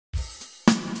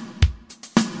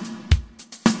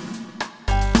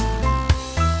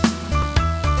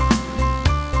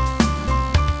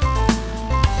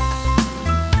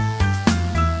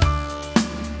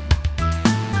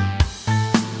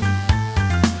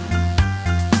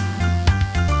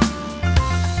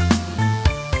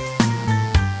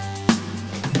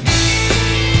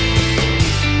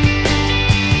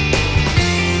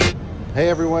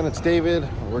it's David.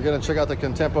 We're gonna check out the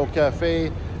Contempo Cafe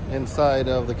inside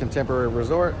of the Contemporary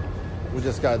Resort. We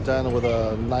just got done with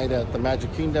a night at the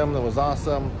Magic Kingdom that was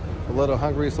awesome. A little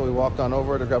hungry, so we walked on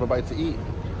over to grab a bite to eat.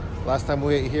 Last time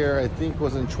we ate here, I think,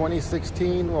 was in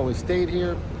 2016 when we stayed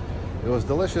here. It was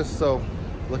delicious, so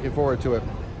looking forward to it.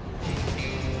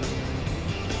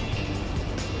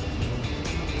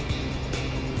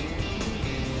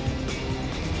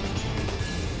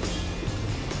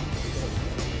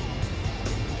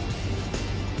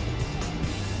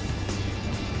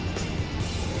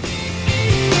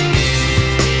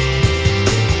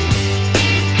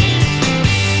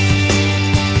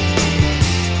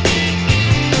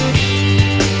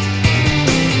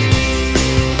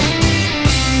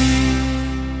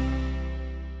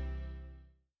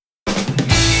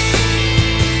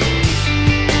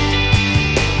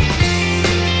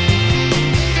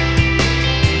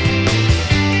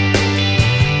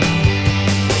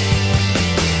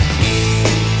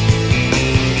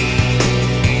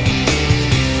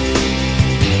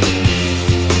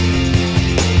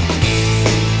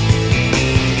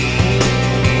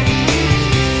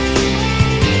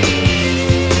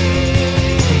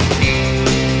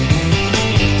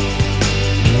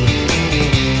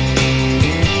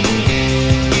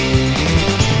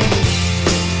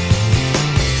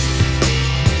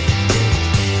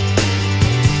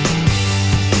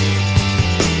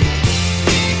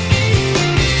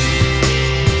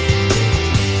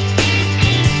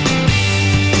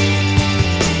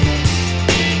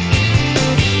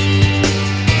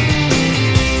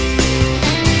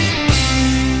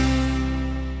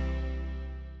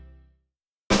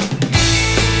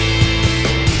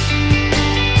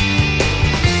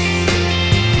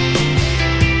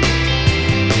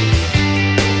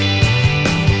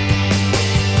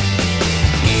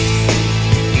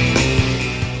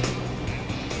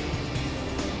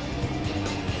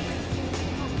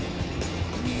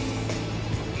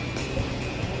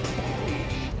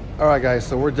 All right, guys,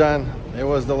 so we're done. It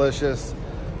was delicious.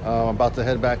 I'm about to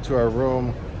head back to our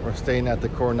room. We're staying at the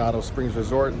Coronado Springs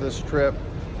Resort this trip.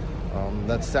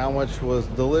 That sandwich was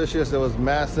delicious. It was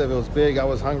massive. It was big. I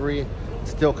was hungry.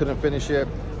 Still couldn't finish it.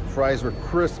 Fries were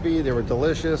crispy. They were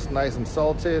delicious, nice and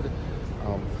salted.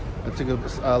 I took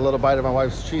a little bite of my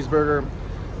wife's cheeseburger,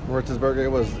 Maritza's burger.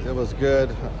 It was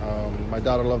good. My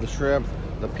daughter loved the shrimp.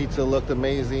 The pizza looked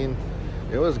amazing.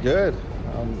 It was good.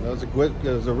 It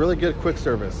was a really good quick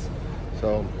service.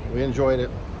 So we enjoyed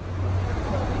it.